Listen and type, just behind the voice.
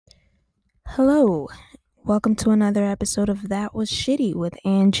Hello, welcome to another episode of That Was Shitty with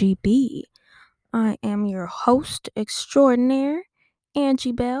Angie B. I am your host extraordinaire,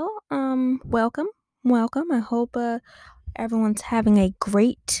 Angie Bell. Welcome. I hope everyone's having a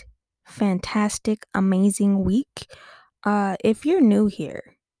great, fantastic, amazing week. If you're new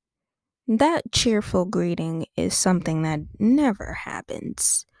here, that cheerful greeting is something that never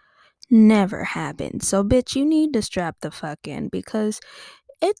happens. Never happens. So, bitch, you need to strap the fuck in because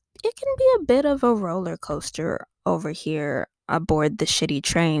it can be a bit of a roller coaster over here aboard the shitty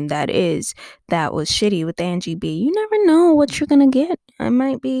train that was shitty with Angie B. You never know what you're gonna get.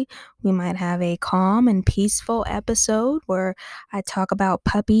 We might have a calm and peaceful episode where I talk about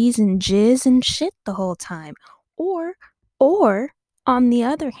puppies and jizz and shit the whole time. Or on the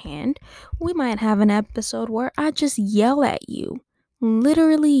other hand, we might have an episode where I just yell at you.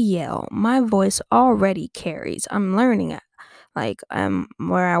 Literally yell. My voice already carries. I'm learning it.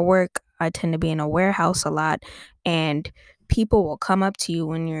 Where I work, I tend to be in a warehouse a lot, and people will come up to you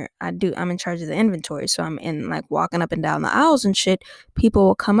when I'm in charge of the inventory, so I'm in like walking up and down the aisles and shit. People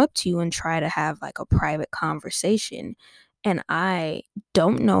will come up to you and try to have like a private conversation, and I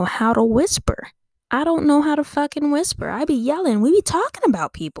don't know how to whisper. I don't know how to fucking whisper. I be yelling. We be talking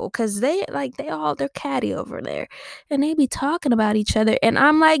about people because they're catty over there, and they be talking about each other, and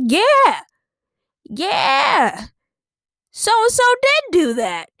I'm like, yeah, so and so did do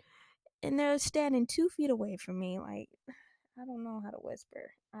that, and they're standing 2 feet away from me. Like, I don't know how to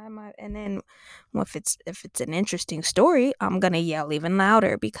whisper. I might, and then if it's an interesting story, I'm gonna yell even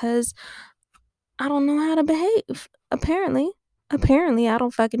louder because I don't know how to behave. Apparently, I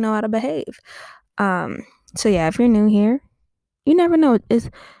don't fucking know how to behave. Um. So yeah, if you're new here, you never know.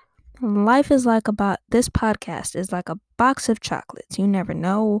 Life is like about this podcast is like a box of chocolates. You never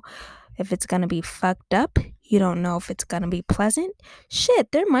know if it's gonna be fucked up. You don't know if it's gonna be pleasant.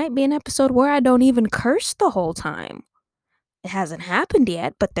 Shit, there might be an episode where I don't even curse the whole time. It hasn't happened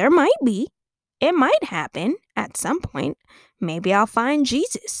yet, but there might be. It might happen at some point. Maybe I'll find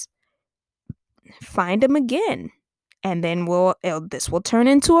Jesus, find him again, and then this will turn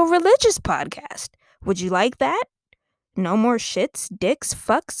into a religious podcast. Would you like that? No more shits, dicks,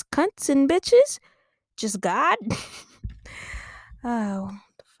 fucks, cunts, and bitches? Just God? Oh,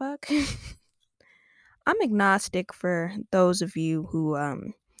 the fuck? I'm agnostic for those of you who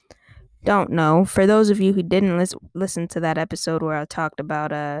don't know. For those of you who didn't listen to that episode where I talked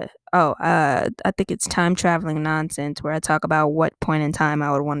about I think it's time traveling nonsense, where I talk about what point in time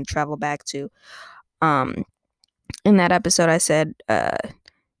I would want to travel back to. Um in that episode I said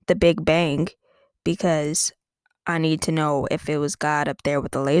the Big Bang, because I need to know if it was God up there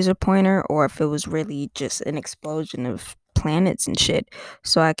with a laser pointer or if it was really just an explosion of planets and shit,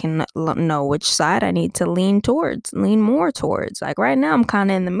 so I can know which side I need to lean more towards. Like right now, I'm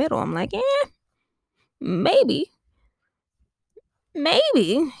kind of in the middle. I'm like, maybe,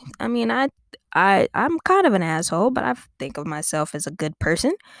 maybe. I mean, I'm kind of an asshole, but I think of myself as a good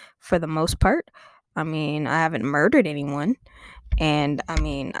person for the most part. I mean, I haven't murdered anyone, and I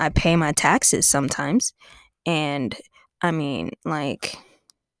mean, I pay my taxes sometimes, and I mean, like,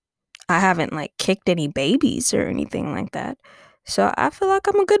 I haven't like kicked any babies or anything like that. So I feel like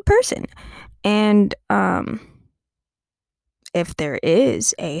I'm a good person. And if there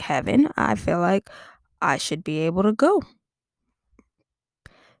is a heaven, I feel like I should be able to go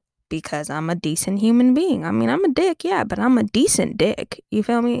because I'm a decent human being. I mean, I'm a dick, yeah, but I'm a decent dick. You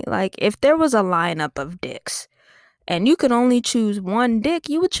feel me? Like, if there was a lineup of dicks and you could only choose one dick,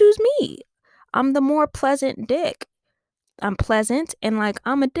 you would choose me. I'm the more pleasant dick. I'm pleasant and like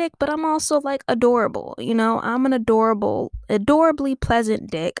I'm a dick, but I'm also like adorable. You know, I'm an adorably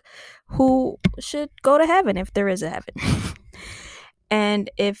pleasant dick who should go to heaven if there is a heaven. And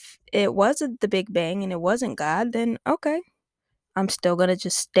if it wasn't the Big Bang and it wasn't God, then okay, I'm still gonna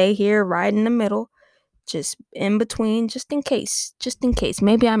just stay here right in the middle, just in between, just in case. Just in case.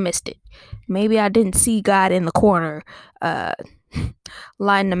 Maybe I missed it. Maybe I didn't see God in the corner, uh,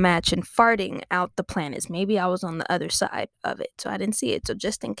 lighting the match and farting out the planets. Maybe I was on the other side of it, so I didn't see it. So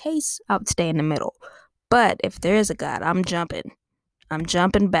just in case, I would stay in the middle. But if there is a God, I'm jumping. I'm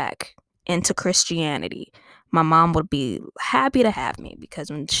jumping back into Christianity. My mom would be happy to have me because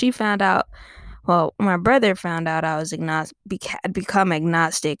when she found out, well, my brother found out I was had become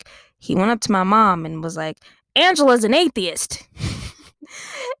agnostic. He went up to my mom and was like, "Angela's an atheist."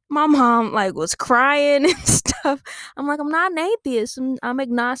 My mom like was crying and stuff. I'm like, I'm not an atheist. I'm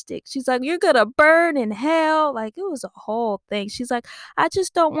agnostic. She's like, you're gonna burn in hell. Like, it was a whole thing. She's like, I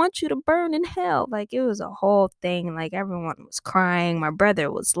just don't want you to burn in hell. Like, it was a whole thing. Like, everyone was crying. My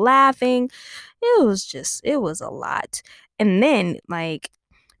brother was laughing. It was a lot. And then, like,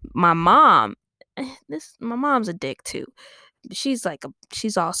 My mom, my mom's a dick too. She's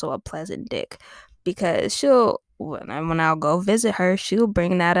also a pleasant dick because when I'll go visit her, she'll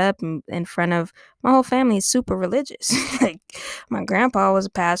bring that up in front of my whole family is super religious. Like my grandpa was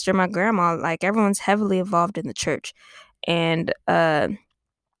a pastor, my grandma, like everyone's heavily involved in the church. And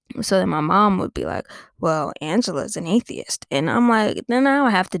so then my mom would be like, well, Angela's an atheist. And I'm like, then I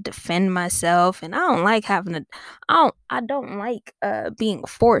would have to defend myself. And I don't like I don't like being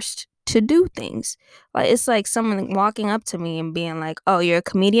forced to do things. Like, it's like someone walking up to me and being like, oh, you're a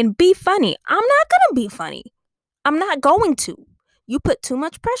comedian, be funny. I'm not gonna be funny. I'm not going to. You put too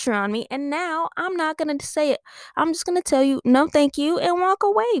much pressure on me, and now I'm not gonna say it. I'm just gonna tell you no, thank you, and walk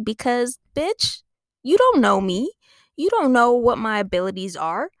away because, bitch, you don't know me. You don't know what my abilities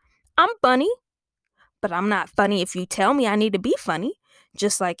are. I'm funny, but I'm not funny if you tell me I need to be funny.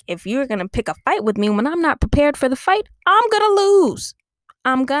 Just like if you're gonna pick a fight with me when I'm not prepared for the fight, I'm gonna lose.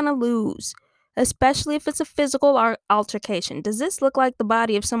 I'm gonna lose. Especially if it's a physical altercation. Does this look like the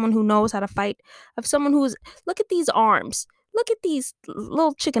body of someone who knows how to fight? Of someone who's. Look at these arms. Look at these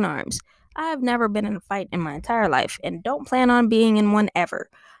little chicken arms. I've never been in a fight in my entire life and don't plan on being in one ever.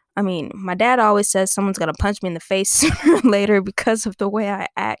 I mean, my dad always says someone's gonna punch me in the face sooner or later because of the way I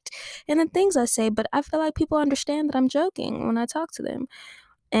act and the things I say, but I feel like people understand that I'm joking when I talk to them.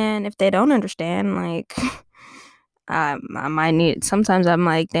 And if they don't understand, like, I might need, sometimes I'm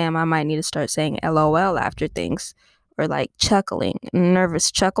like, damn, I might need to start saying LOL after things or like chuckling,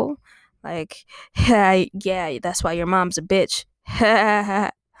 nervous chuckle. Like, yeah, that's why your mom's a bitch.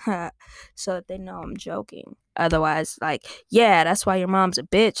 So that they know I'm joking. Otherwise, like, yeah, that's why your mom's a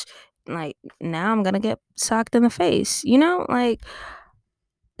bitch. Like, now I'm gonna get socked in the face, you know? Like,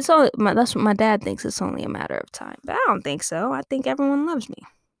 that's what my dad thinks. It's only a matter of time, but I don't think so. I think everyone loves me.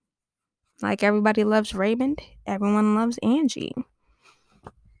 Like everybody loves Raymond, everyone loves Angie.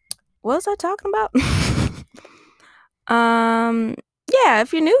 What was I talking about? um, yeah.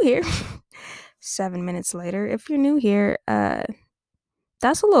 If you're new here, 7 minutes later. If you're new here,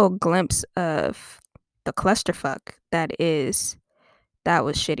 that's a little glimpse of the clusterfuck that was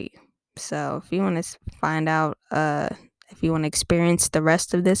shitty. So if you want to find out, if you want to experience the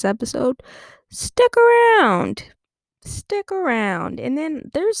rest of this episode, stick around. Stick around. And then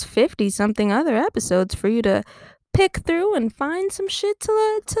there's 50 something other episodes for you to pick through and find some shit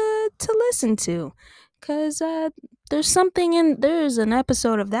to listen to. Cause there's an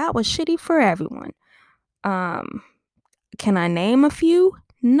episode of That Was Shitty for everyone. Can I name a few?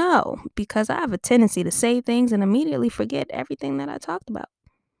 No, because I have a tendency to say things and immediately forget everything that I talked about.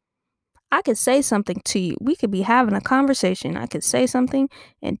 I could say something to you. We could be having a conversation. I could say something,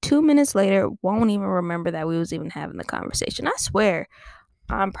 and 2 minutes later, won't even remember that we was even having the conversation. I swear,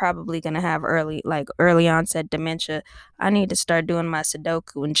 I'm probably gonna have early onset dementia. I need to start doing my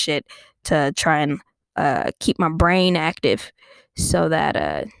Sudoku and shit to try and keep my brain active, so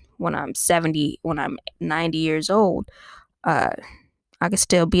that when I'm 90 years old, I could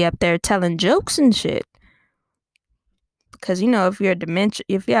still be up there telling jokes and shit. Because if you have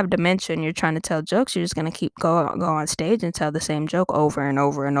dementia and you're trying to tell jokes, you're just gonna go on stage and tell the same joke over and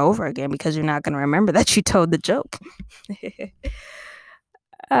over and over again because you're not gonna remember that you told the joke.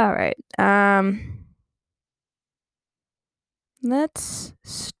 All right. Let's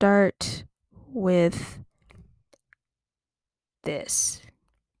start with this.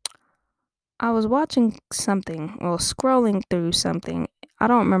 I was watching something, scrolling through something. I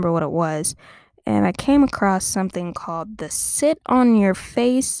don't remember what it was. And I came across something called the Sit on Your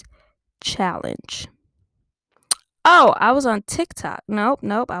Face Challenge. Oh, I was on TikTok.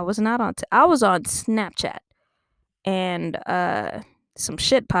 Nope, I was not on. I was on Snapchat, and some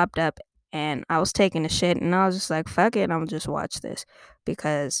shit popped up, and I was taking a shit, and I was just like, "Fuck it, I'm gonna just watch this,"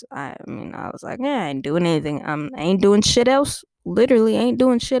 because I was like, "Yeah, I ain't doing anything. I ain't doing shit else. Literally, ain't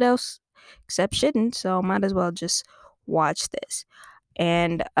doing shit else except shitting. So might as well just watch this."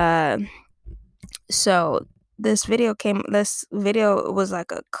 And so this video was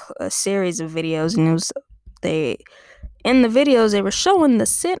like a series of videos, and in the videos they were showing the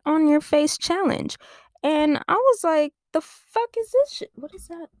Sit on Your Face challenge, and I was like, the fuck is this shit? What is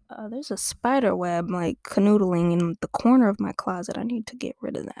that? There's a spider web like canoodling in the corner of my closet. I need to get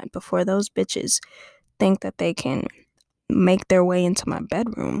rid of that before those bitches think that they can make their way into my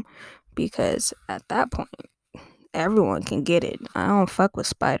bedroom, because at that point everyone can get it. I don't fuck with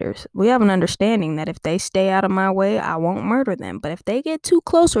spiders. We have an understanding that if they stay out of my way, I won't murder them. But if they get too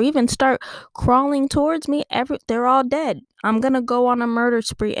close or even start crawling towards me, they're all dead. I'm gonna go on a murder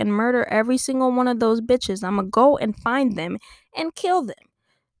spree and murder every single one of those bitches. I'm gonna go and find them and kill them.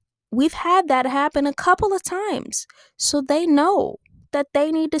 We've had that happen a couple of times. So they know. that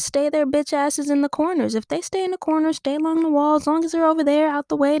they need to stay their bitch asses in the corners. If they stay in the corners, stay along the wall, as long as they're over there out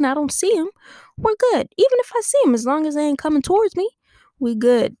the way and I don't see them, we're good. Even if I see them, as long as they ain't coming towards me, we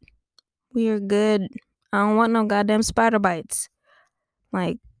good. We are good. I don't want no goddamn spider bites.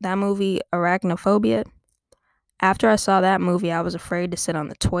 Like that movie Arachnophobia. After I saw that movie, I was afraid to sit on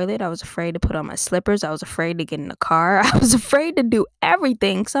the toilet. I was afraid to put on my slippers. I was afraid to get in the car. I was afraid to do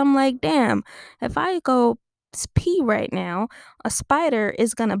everything. So I'm like, damn, if I go pee right now, a spider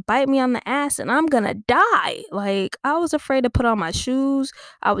is gonna bite me on the ass and I'm gonna die. Like, I was afraid to put on my shoes.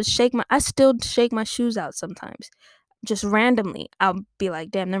 I still shake my shoes out sometimes. Just randomly, I'll be like,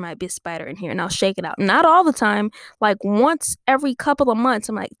 damn, there might be a spider in here, and I'll shake it out. Not all the time, like once every couple of months,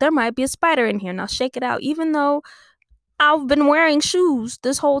 I'm like, there might be a spider in here, and I'll shake it out, even though I've been wearing shoes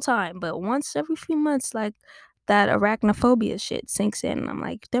this whole time. But once every few months, like that arachnophobia shit sinks in, and I'm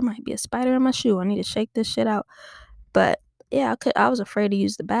like, there might be a spider in my shoe. I need to shake this shit out. But yeah, I was afraid to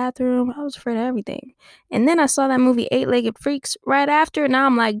use the bathroom. I was afraid of everything. And then I saw that movie Eight-Legged Freaks right after, and now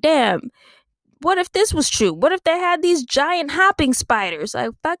I'm like, damn, what if this was true? What if they had these giant hopping spiders?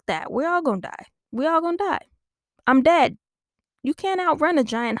 Like, fuck that. We're all gonna die. We all gonna die. I'm dead. You can't outrun a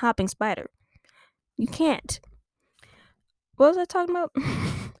giant hopping spider. You can't. What was I talking about?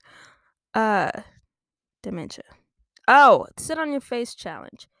 Dementia. Oh, sit on your face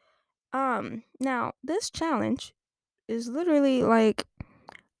challenge. Now this challenge is literally like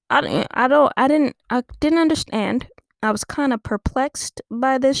I didn't understand. I was kind of perplexed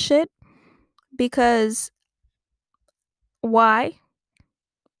by this shit because why?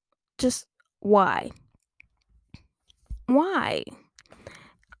 Just why? Why?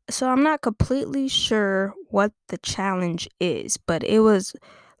 So I'm not completely sure what the challenge is, but it was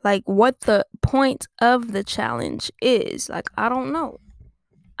like what the point of the challenge is. Like, I don't know.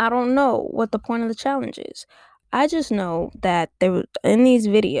 I don't know what the point of the challenge is. I just know that there was in these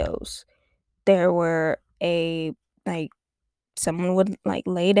videos there were someone would like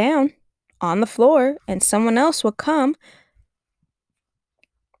lay down on the floor and someone else would come.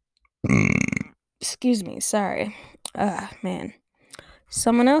 Excuse me, sorry. Man.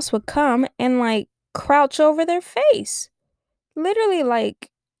 Someone else would come and like crouch over their face. Literally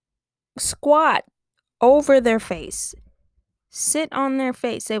like squat over their face. Sit on their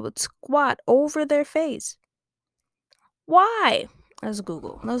face. They would squat over their face. Why? Let's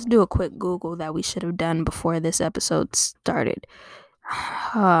Google. Let's do a quick Google that we should have done before this episode started.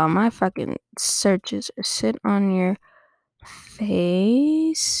 My fucking searches are sit on your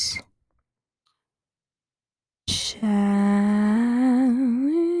face challenge.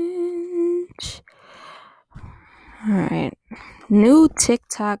 Alright. New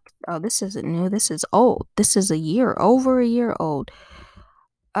TikTok. Oh, this isn't new. This is old. This is over a year old.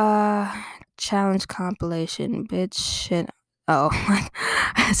 Challenge compilation. Bitch shit. Oh,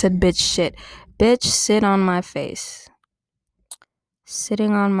 I said bitch shit. Bitch sit on my face.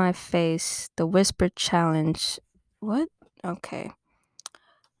 Sitting on my face. The whisper challenge. What? Okay.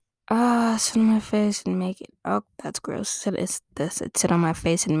 Sit on my face and make it. Oh, that's gross. It's sit on my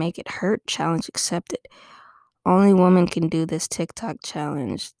face and make it hurt. Challenge accepted. Only women can do this TikTok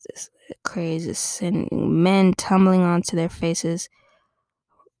challenge. This crazy sending men tumbling onto their faces.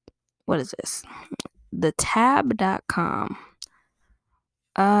 What is this? TheTab.com.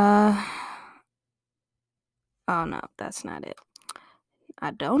 Oh no, that's not it. I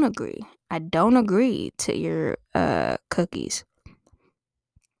don't agree. I don't agree to your cookies.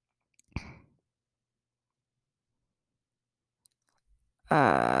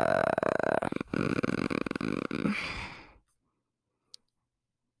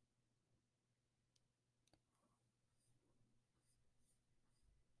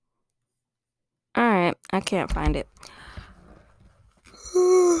 Alright, I can't find it.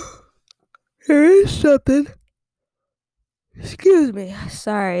 There is something. Excuse me.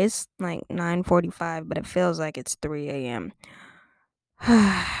 Sorry, it's like 9:45, but it feels like it's 3 a.m.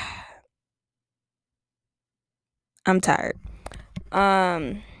 I'm tired.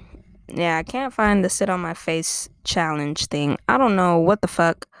 Yeah, I can't find the sit on my face challenge thing. I don't know what the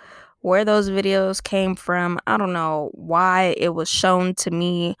fuck, where those videos came from. I don't know why it was shown to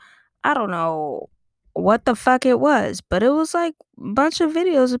me. I don't know what the fuck it was, but it was like a bunch of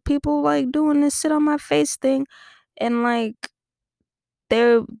videos of people like doing this sit on my face thing. And like,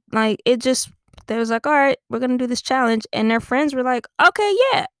 they're like, they was like, all right, we're gonna do this challenge. And their friends were like, okay,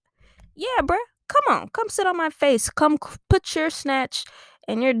 yeah, bruh, come sit on my face. Come put your snatch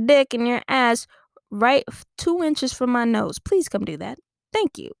and your dick and your ass right 2 inches from my nose. Please come do that.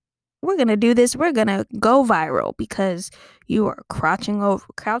 Thank you. We're gonna do this. We're gonna go viral because you are crouching.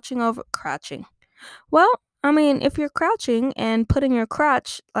 Well, I mean, if you're crouching and putting your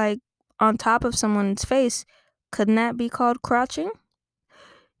crotch like on top of someone's face, couldn't that be called crouching?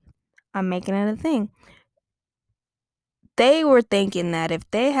 I'm making it a thing. They were thinking that if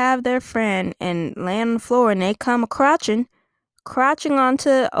they have their friend and lay on the floor and they come crouching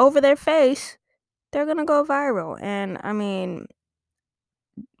onto over their face, they're gonna go viral. And I mean,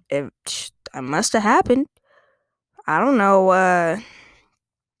 it must have happened. I don't know. I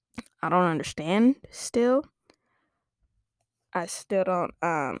don't understand. Still, I still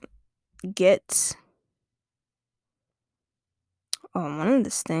don't get. One of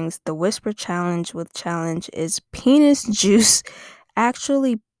these things, the whisper challenge with challenge is penis juice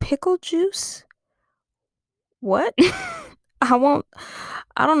actually pickle juice? What? I won't.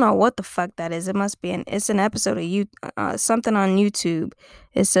 I don't know what the fuck that is. It must be it's an episode of something on YouTube.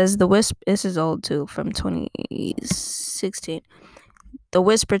 It says the whisper. This is old too, from 2016. The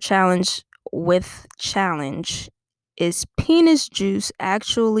whisper challenge with challenge is penis juice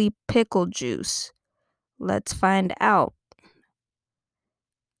actually pickle juice? Let's find out.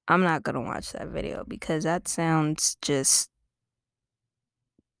 I'm not gonna watch that video because that sounds just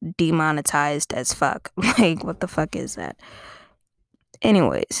demonetized as fuck. Like, what the fuck is that?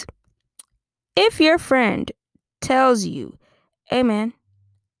 Anyways, if your friend tells you, "Hey man,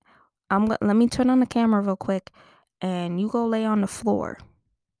 let me turn on the camera real quick and you go lay on the floor."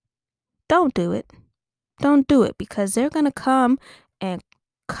 Don't do it. Don't do it because they're going to come and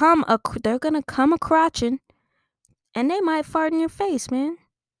they're going to come a crotching and they might fart in your face, man.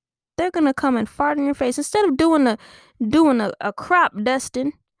 They're going to come and fart in your face instead of doing a crop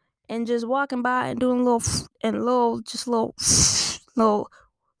dusting and just walking by and doing little just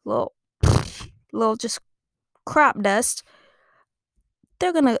crop dust.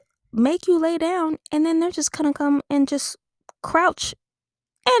 They're gonna make you lay down and then they're just gonna come and just crouch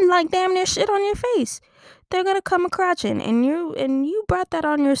and like damn near shit on your face. They're gonna come a crouching and you brought that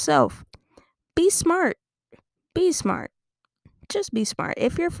on yourself. Be smart. Be smart. Just be smart.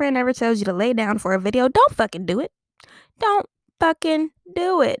 If your friend ever tells you to lay down for a video, don't fucking do it. Don't fucking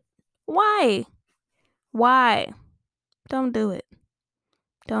do it. Why? Why? Don't do it.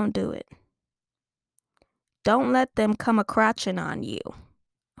 Don't do it. Don't let them come a crotching on you.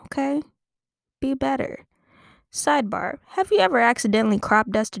 Okay? Be better. Sidebar: have you ever accidentally crop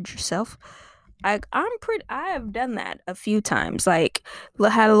dusted yourself? I have done that a few times. Like,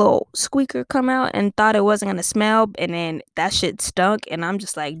 had a little squeaker come out and thought it wasn't gonna smell, and then that shit stunk. And I'm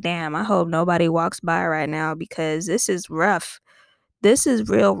just like, damn, I hope nobody walks by right now because this is rough. This is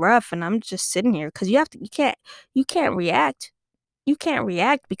real rough, and I'm just sitting here because you can't react. You can't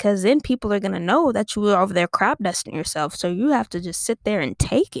react because then people are gonna know that you were over there crop dusting yourself. So you have to just sit there and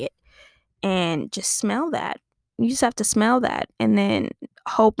take it and just smell that. You just have to smell that and then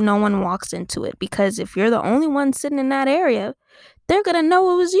hope no one walks into it, because if you're the only one sitting in that area, they're gonna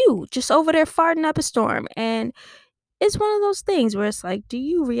know it was you just over there farting up a storm. And it's one of those things where it's like, do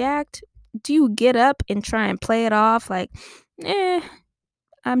you react? Do you get up and try and play it off like,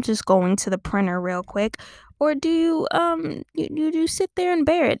 I'm just going to the printer real quick? Or do you sit there and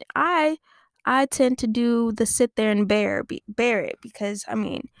bear it? I tend to do the sit there and bear it, because I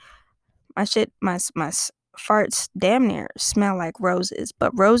mean, my farts damn near smell like roses,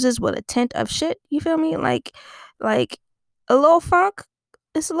 but roses with a tint of shit. You feel me? Like a little funk.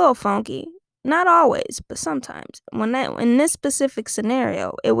 It's a little funky. Not always, but sometimes. In this specific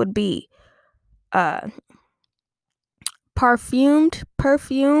scenario, it would be uh perfumed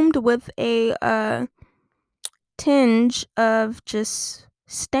with a tinge of just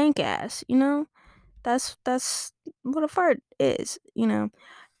stank ass. That's what a fart is.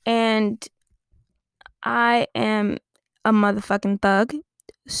 And I am a motherfucking thug,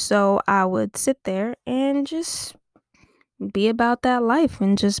 so I would sit there and just be about that life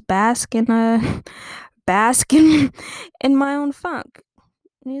and just bask in in my own funk.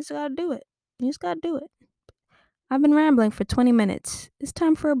 You just gotta do it. You just gotta do it. I've been rambling for 20 minutes. It's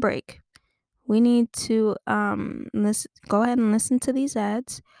time for a break. We need to go ahead and listen to these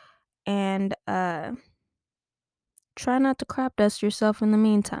ads and try not to crop dust yourself in the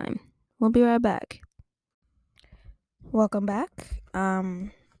meantime. We'll be right back. Welcome back.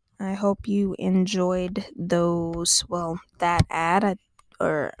 I hope you enjoyed that ad.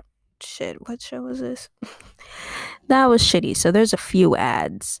 What show was this? That was shitty. So there's a few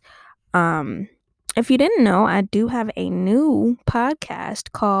ads. If you didn't know, I do have a new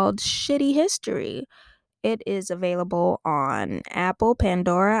podcast called Shitty History. It is available on Apple,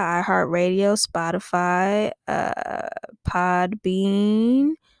 Pandora, iHeartRadio, Spotify,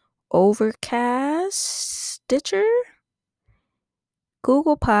 Podbean, Overcast, Stitcher,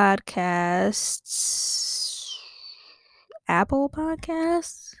 Google Podcasts, Apple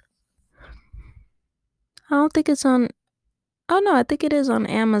Podcasts. I don't think it's on. Oh no, I think it is on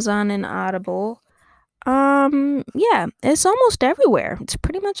Amazon and Audible. Yeah, it's almost everywhere. It's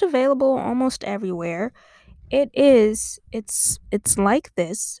pretty much available almost everywhere. It's like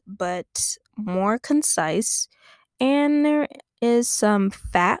this, but more concise, and there is some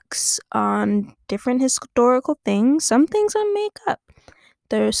facts on different historical things. Some things I make up.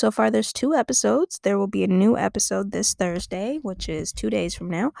 There's 2 episodes. There will be a new episode this Thursday, which is 2 days from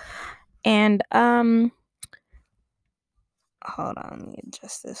now. And hold on, let me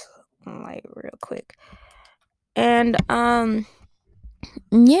adjust this light real quick. And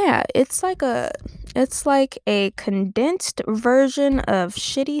yeah, it's like a condensed version of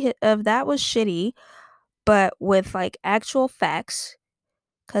That Was Shitty, but with like actual facts,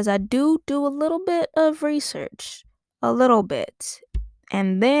 cuz I do a little bit of research, a little bit.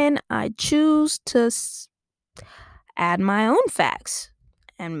 And then I choose to add my own facts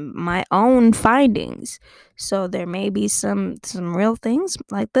and my own findings. So there may be some real things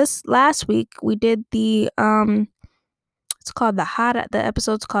like this. Last week we did the the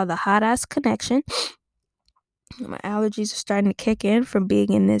episode's called The Hot Ass Connection. My allergies are starting to kick in from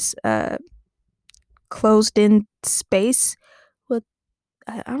being in this closed in space with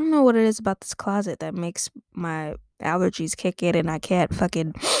I don't know what it is about this closet that makes my allergies kick in and I can't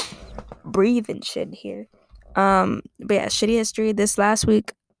fucking breathe and shit here. But yeah, shitty history. Last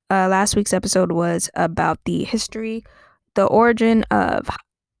week's episode was about the history, the origin of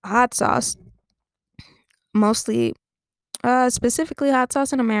hot sauce, mostly, specifically hot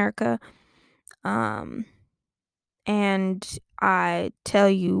sauce in America. And I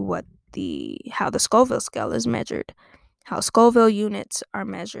tell you how the Scoville scale is measured, how Scoville units are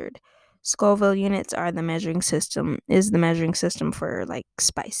measured. Scoville units are the measuring system for like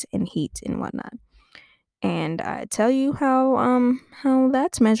spice and heat and whatnot. And I tell you how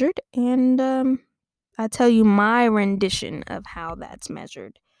that's measured, and I tell you my rendition of how that's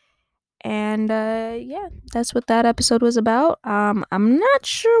measured. And yeah, that's what that episode was about. I'm not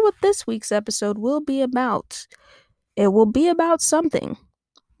sure what this week's episode will be about. It will be about something.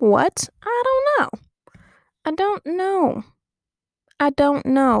 What? I don't know. I don't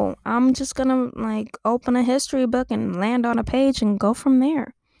know. I'm just gonna like open a history book and land on a page and go from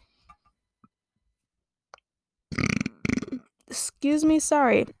there. Excuse me,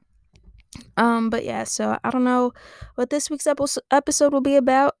 sorry. But yeah, so I don't know what this week's episode will be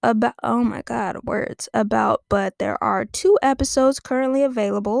about. Oh my god, words about. But there are 2 episodes currently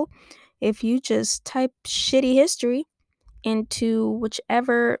available. If you just type shitty history into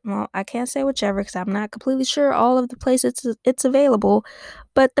whichever, well, I can't say whichever because I'm not completely sure all of the places it's available,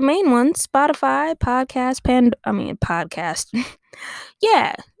 but the main ones: Spotify, podcast.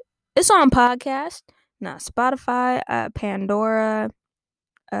 Yeah, it's on podcast. Not Spotify, Pandora,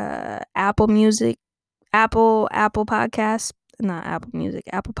 Apple Music, Apple Podcasts, not Apple Music,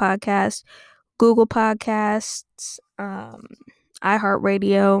 Apple Podcasts, Google Podcasts,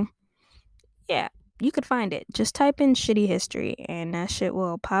 iHeartRadio. Yeah, you could find it. Just type in shitty history and that shit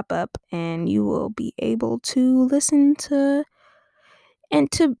will pop up and you will be able to listen to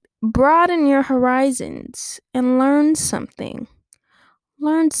and to broaden your horizons and learn something.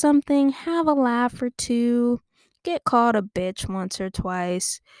 Have a laugh or two, get called a bitch once or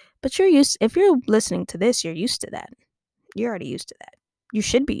twice. But if you're listening to this, you're used to that. You're already used to that. You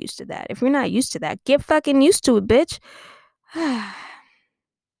should be used to that. If you're not used to that, get fucking used to it, bitch.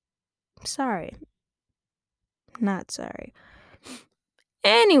 Sorry. Not sorry.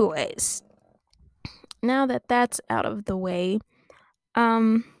 Anyways, now that that's out of the way,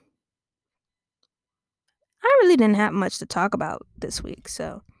 I really didn't have much to talk about this week,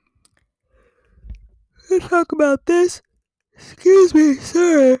 so let's talk about this. Excuse me,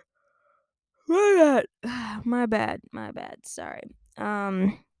 sorry. My bad. Sorry.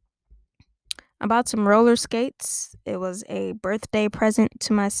 I bought some roller skates. It was a birthday present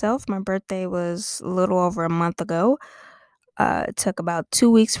to myself. My birthday was a little over a month ago. It took about 2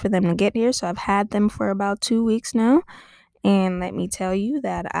 weeks for them to get here, so I've had them for about 2 weeks now. And let me tell you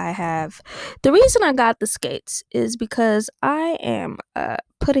that the reason I got the skates is because I am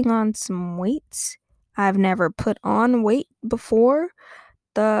putting on some weights. I've never put on weight before.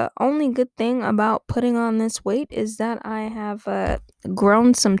 The only good thing about putting on this weight is that I have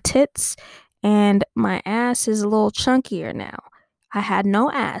grown some tits and my ass is a little chunkier now. I had no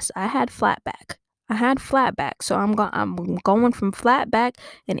ass. I had flat back. So I'm going from flat back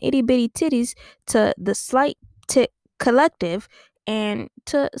and itty bitty titties to the slight tit collective and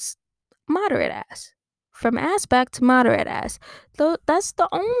to moderate ass. From ass back to moderate ass. Though that's the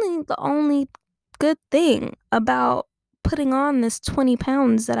only good thing about putting on this 20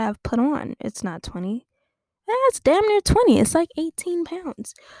 pounds that I've put on. It's not 20. That's damn near 20. It's like 18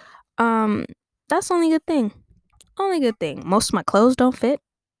 pounds. Um, that's the only good thing. Only good thing. Most of my clothes don't fit,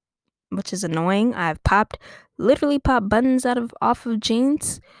 which is annoying. I've literally popped buttons off of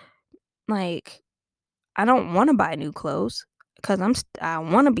jeans. Like, I don't want to buy new clothes because I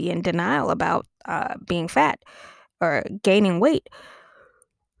want to be in denial about being fat or gaining weight.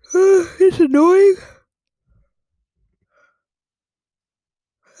 It's annoying.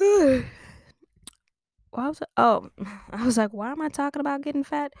 Why was I was like, why am I talking about getting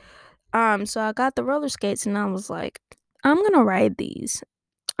fat? So I got the roller skates and I was like, I'm gonna ride these.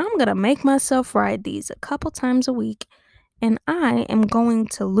 I'm gonna make myself ride these a couple times a week, and I am going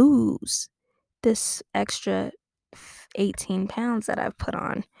to lose this extra 18 pounds that I've put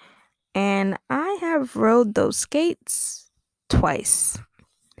on. And I have rode those skates twice.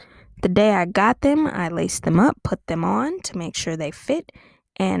 The day I got them, I laced them up, put them on to make sure they fit,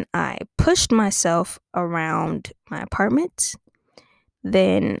 and I pushed myself around my apartment.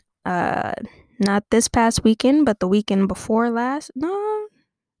 Then, not this past weekend, but the weekend before last. No,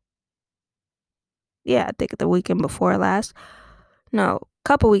 yeah, I think the weekend before last. No,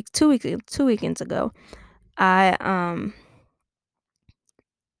 couple weeks, 2 weekends ago. I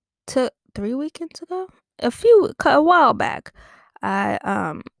took 3 weekends ago, a while back.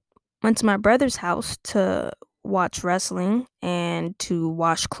 I went to my brother's house to watch wrestling and to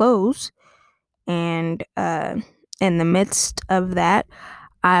wash clothes. And in the midst of that,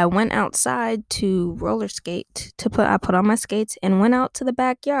 I went outside to roller skate. I put on my skates and went out to the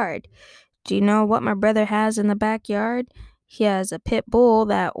backyard. Do you know what my brother has in the backyard? He has a pit bull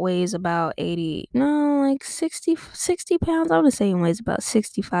that weighs about 80, no, like 60 pounds. I want to say he weighs about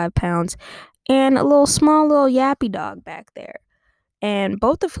 65 pounds. And a small little yappy dog back there. And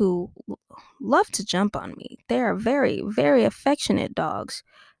both of who love to jump on me. They are very, very affectionate dogs.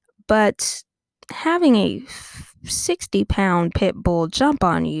 But having a 60-pound pit bull jump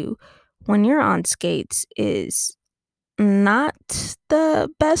on you when you're on skates is not the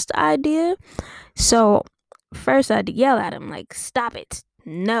best idea. So first I had to yell at him like, "Stop it,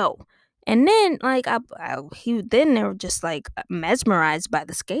 no!" And then then they were just like mesmerized by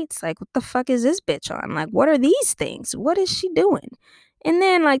the skates. Like, what the fuck is this bitch on? Like, what are these things? What is she doing? And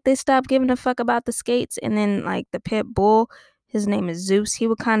then like they stopped giving a fuck about the skates. And then like the pit bull, his name is Zeus. He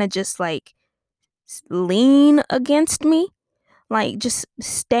would kind of just like lean against me, like just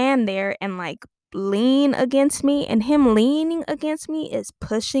stand there and like lean against me. And him leaning against me is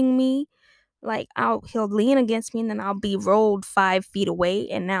pushing me. Like he'll lean against me and then I'll be rolled 5 feet away,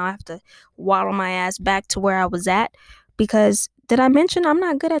 and now I have to waddle my ass back to where I was at. Because did I mention I'm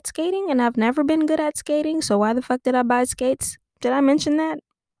not good at skating and I've never been good at skating? So why the fuck did I buy skates? Did I mention that?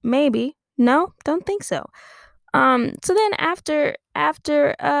 Maybe. No, don't think so. So then after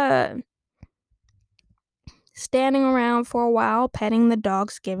standing around for a while, petting the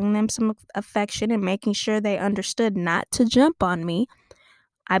dogs, giving them some affection, and making sure they understood not to jump on me,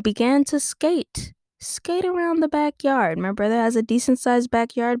 I began to skate around the backyard. My brother has a decent sized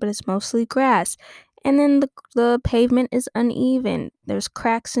backyard, but it's mostly grass. And then the pavement is uneven. There's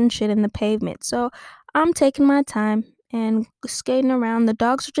cracks and shit in the pavement. So I'm taking my time and skating around. The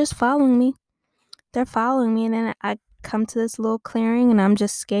dogs are just following me. They're following me, and then I come to this little clearing and I'm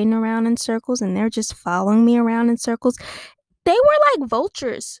just skating around in circles, and they're just following me around in circles. They were like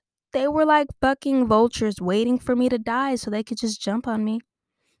vultures. They were like fucking vultures waiting for me to die so they could just jump on me.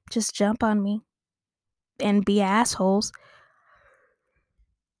 Just jump on me and be assholes.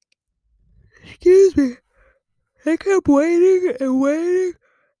 Excuse me. I kept waiting and waiting.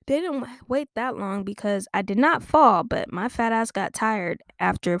 They didn't wait that long because I did not fall, but my fat ass got tired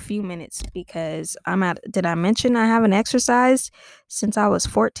after a few minutes because did I mention I haven't exercised since I was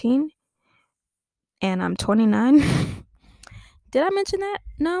 14 and I'm 29? Did I mention that?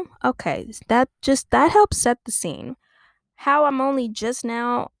 No? Okay. That helps set the scene. How I'm only just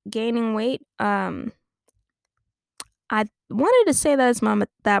now gaining weight. I wanted to say that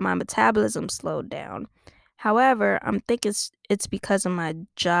my metabolism slowed down. However, I'm thinking it's because of my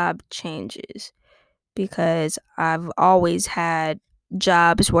job changes, because I've always had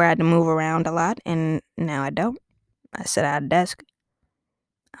jobs where I had to move around a lot, and now I don't. I sit at a desk.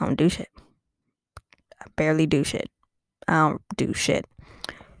 I don't do shit. I barely do shit. I don't do shit.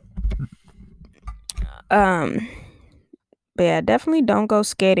 But yeah, definitely don't go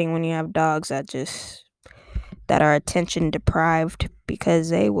skating when you have dogs that are attention deprived,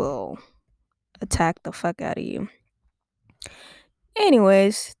 because they will attack the fuck out of you.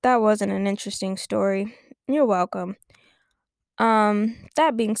 Anyways, that wasn't an interesting story. You're welcome.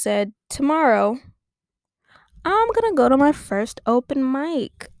 That being said, tomorrow I'm gonna go to my first open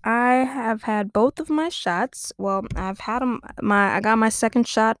mic. I have had both of my shots. Well, I've had 'em I got my second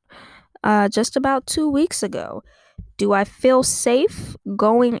shot just about 2 weeks ago. Do I feel safe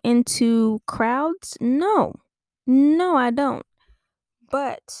going into crowds? No. No, I don't.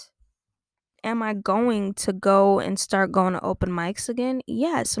 But am I going to go and start going to open mics again?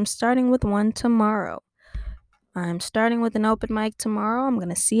 Yes, I'm starting with one tomorrow. I'm starting with an open mic tomorrow. I'm going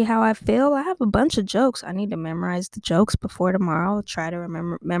to see how I feel. I have a bunch of jokes. I need to memorize the jokes before tomorrow. I'll try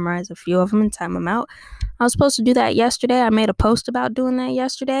to memorize a few of them and time them out. I was supposed to do that yesterday. I made a post about doing that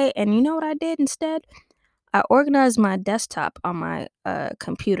yesterday. And you know what I did instead? I organized my desktop on my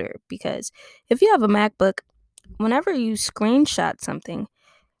computer because if you have a MacBook, whenever you screenshot something,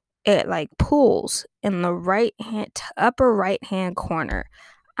 it like pulls in the upper right hand corner.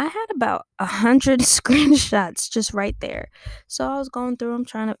 I had about 100 screenshots just right there. So I was going through them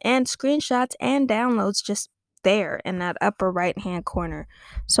trying to, and screenshots and downloads just there in that upper right hand corner.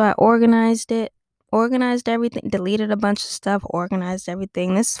 So I organized it, organized everything, deleted a bunch of stuff, organized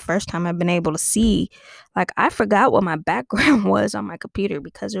everything. This is the first time I've been able to see. Like, I forgot what my background was on my computer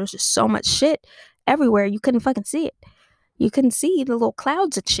because there was just so much shit everywhere. You couldn't fucking see it. You couldn't see the little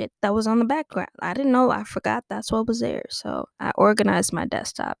clouds of shit that was on the background. I didn't know. I forgot that's what was there. So I organized my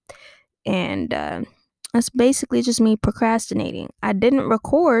desktop. And that's basically just me procrastinating. I didn't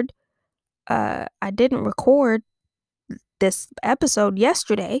record this episode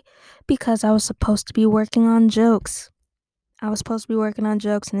yesterday because I was supposed to be working on jokes. And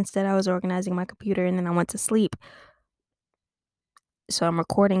instead I was organizing my computer and then I went to sleep. So I'm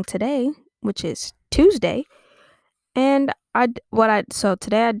recording today, which is Tuesday. And so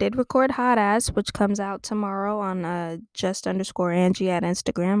today I did record Hot Ass, which comes out tomorrow on just_Angie at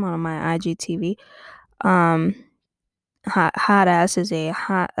Instagram on my IGTV. Hot Ass is a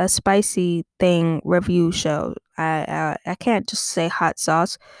spicy thing review show. I can't just say hot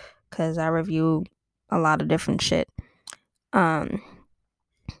sauce because I review a lot of different shit. Yeah,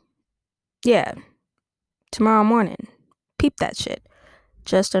 tomorrow morning, peep that shit.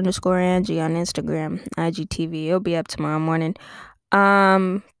 Just_Angie on Instagram, IGTV. It'll be up tomorrow morning.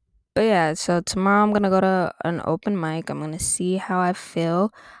 But yeah, so tomorrow I'm gonna go to an open mic. I'm gonna see how I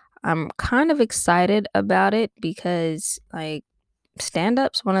feel. I'm kind of excited about it because like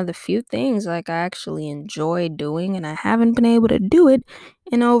stand-up's one of the few things like I actually enjoy doing, and I haven't been able to do it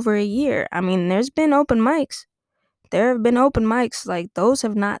in over a year. I mean, there have been open mics, like those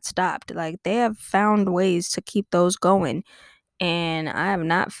have not stopped. Like they have found ways to keep those going, and I have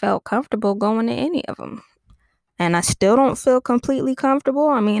not felt comfortable going to any of them. And I still don't feel completely comfortable.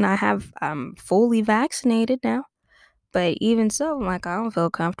 I mean, I'm fully vaccinated now, but even so, like I don't feel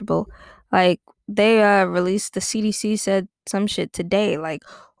comfortable. Like they released, the CDC said some shit today, like,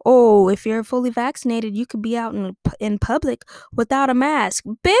 oh, if you're fully vaccinated, you could be out in public without a mask.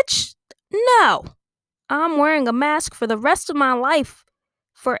 Bitch, no. I'm wearing a mask for the rest of my life,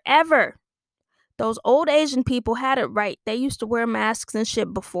 forever. Those old Asian people had it right. They used to wear masks and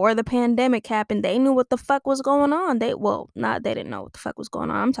shit before the pandemic happened. They knew what the fuck was going on. They didn't know what the fuck was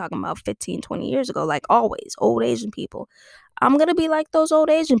going on. I'm talking about 15, 20 years ago, like always, old Asian people. I'm going to be like those old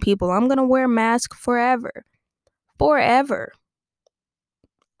Asian people. I'm going to wear a mask forever. Forever.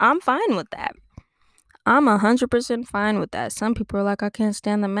 I'm fine with that. I'm 100% fine with that. Some people are like, I can't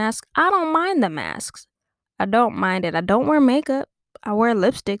stand the mask. I don't mind the masks. I don't mind it. I don't wear makeup. I wear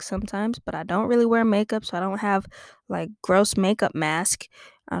lipstick sometimes, but I don't really wear makeup, so I don't have like gross makeup mask.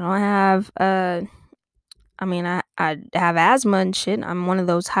 I don't have I have asthma and shit. I'm one of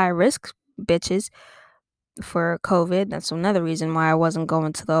those high risk bitches for COVID. That's another reason why I wasn't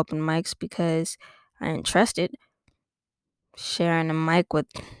going to the open mics, because I didn't trust it. Sharing a mic with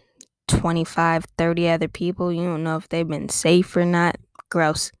 25, 30 other people, you don't know if they've been safe or not.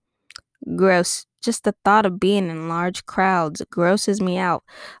 Gross. Just the thought of being in large crowds grosses me out.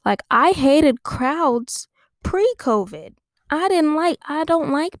 Like, I hated crowds pre-COVID. I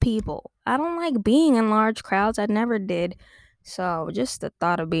don't like people. I don't like being in large crowds. I never did. So just the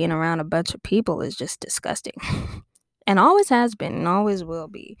thought of being around a bunch of people is just disgusting. And always has been and always will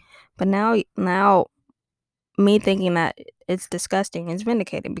be. But now me thinking that it's disgusting is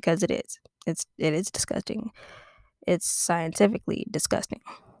vindicated, because it is. It is disgusting. It's scientifically disgusting.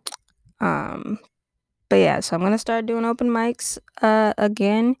 But yeah, so I'm gonna start doing open mics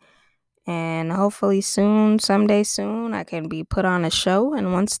again, and hopefully someday soon, I can be put on a show.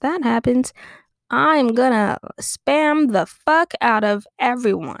 And once that happens, I'm gonna spam the fuck out of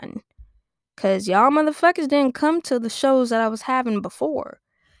everyone, cause y'all motherfuckers didn't come to the shows that I was having before,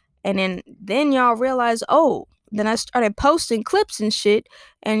 and then y'all realize, oh, Then I started posting clips and shit,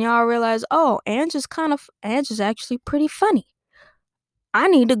 and y'all realized, oh, Ange is actually pretty funny. I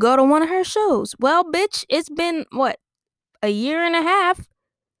need to go to one of her shows. Well, bitch, it's been what, a year and a half?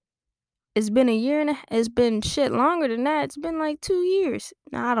 It's been a year and it's been shit longer than that. It's been like 2 years.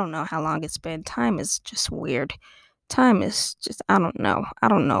 Now, I don't know how long it's been. Time is just weird. Time is just, I don't know. I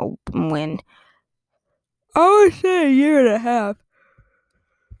don't know when. I would say a year and a half.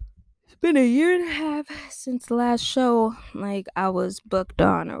 It's been a year and a half since the last show, like, I was booked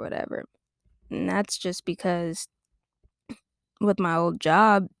on or whatever. And that's just because with my old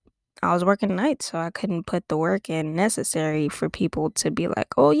job, I was working nights, so I couldn't put the work in necessary for people to be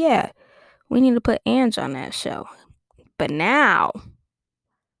like, oh, yeah, we need to put Ange on that show. But now,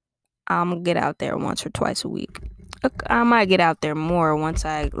 I'm gonna get out there once or twice a week. I might get out there more once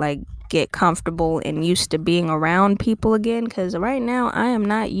I, like, get comfortable and used to being around people again, because right now, I am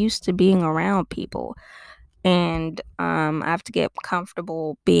not used to being around people. And I have to get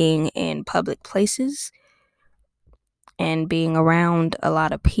comfortable being in public places and being around a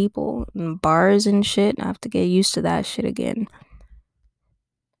lot of people and bars and shit. I have to get used to that shit again.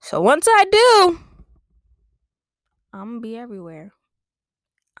 So once I do, I'm gonna be everywhere.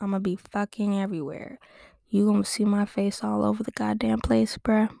 I'm gonna be fucking everywhere. You gonna see my face all over the goddamn place,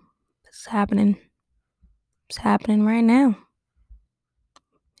 bruh. It's happening. It's happening right now.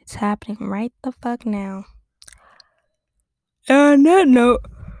 It's happening right the fuck now. And on that note,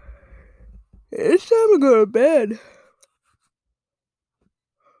 it's time to go to bed.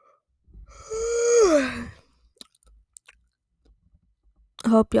 I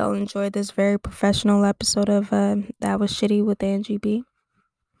hope y'all enjoyed this very professional episode of That Was Shitty with Angie B.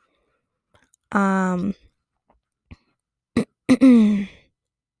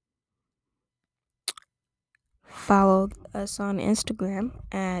 Follow us on Instagram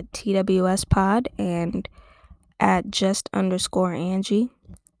at TWSPod and at just_Angie.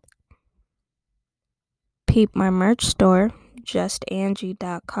 Peep my merch store,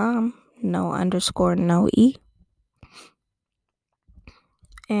 justangie.com, no underscore, no E.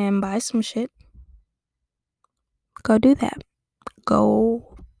 And buy some shit. Go do that.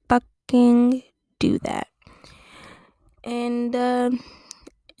 Go fucking do that. And in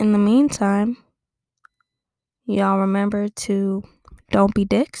the meantime, y'all remember to don't be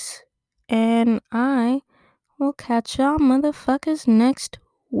dicks. And I will catch y'all motherfuckers next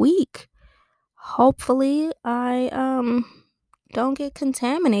week. Hopefully I don't get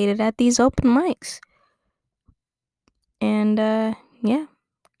contaminated at these open mics. And yeah,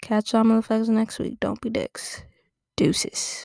 catch y'all motherfuckers next week. Don't be dicks. Deuces.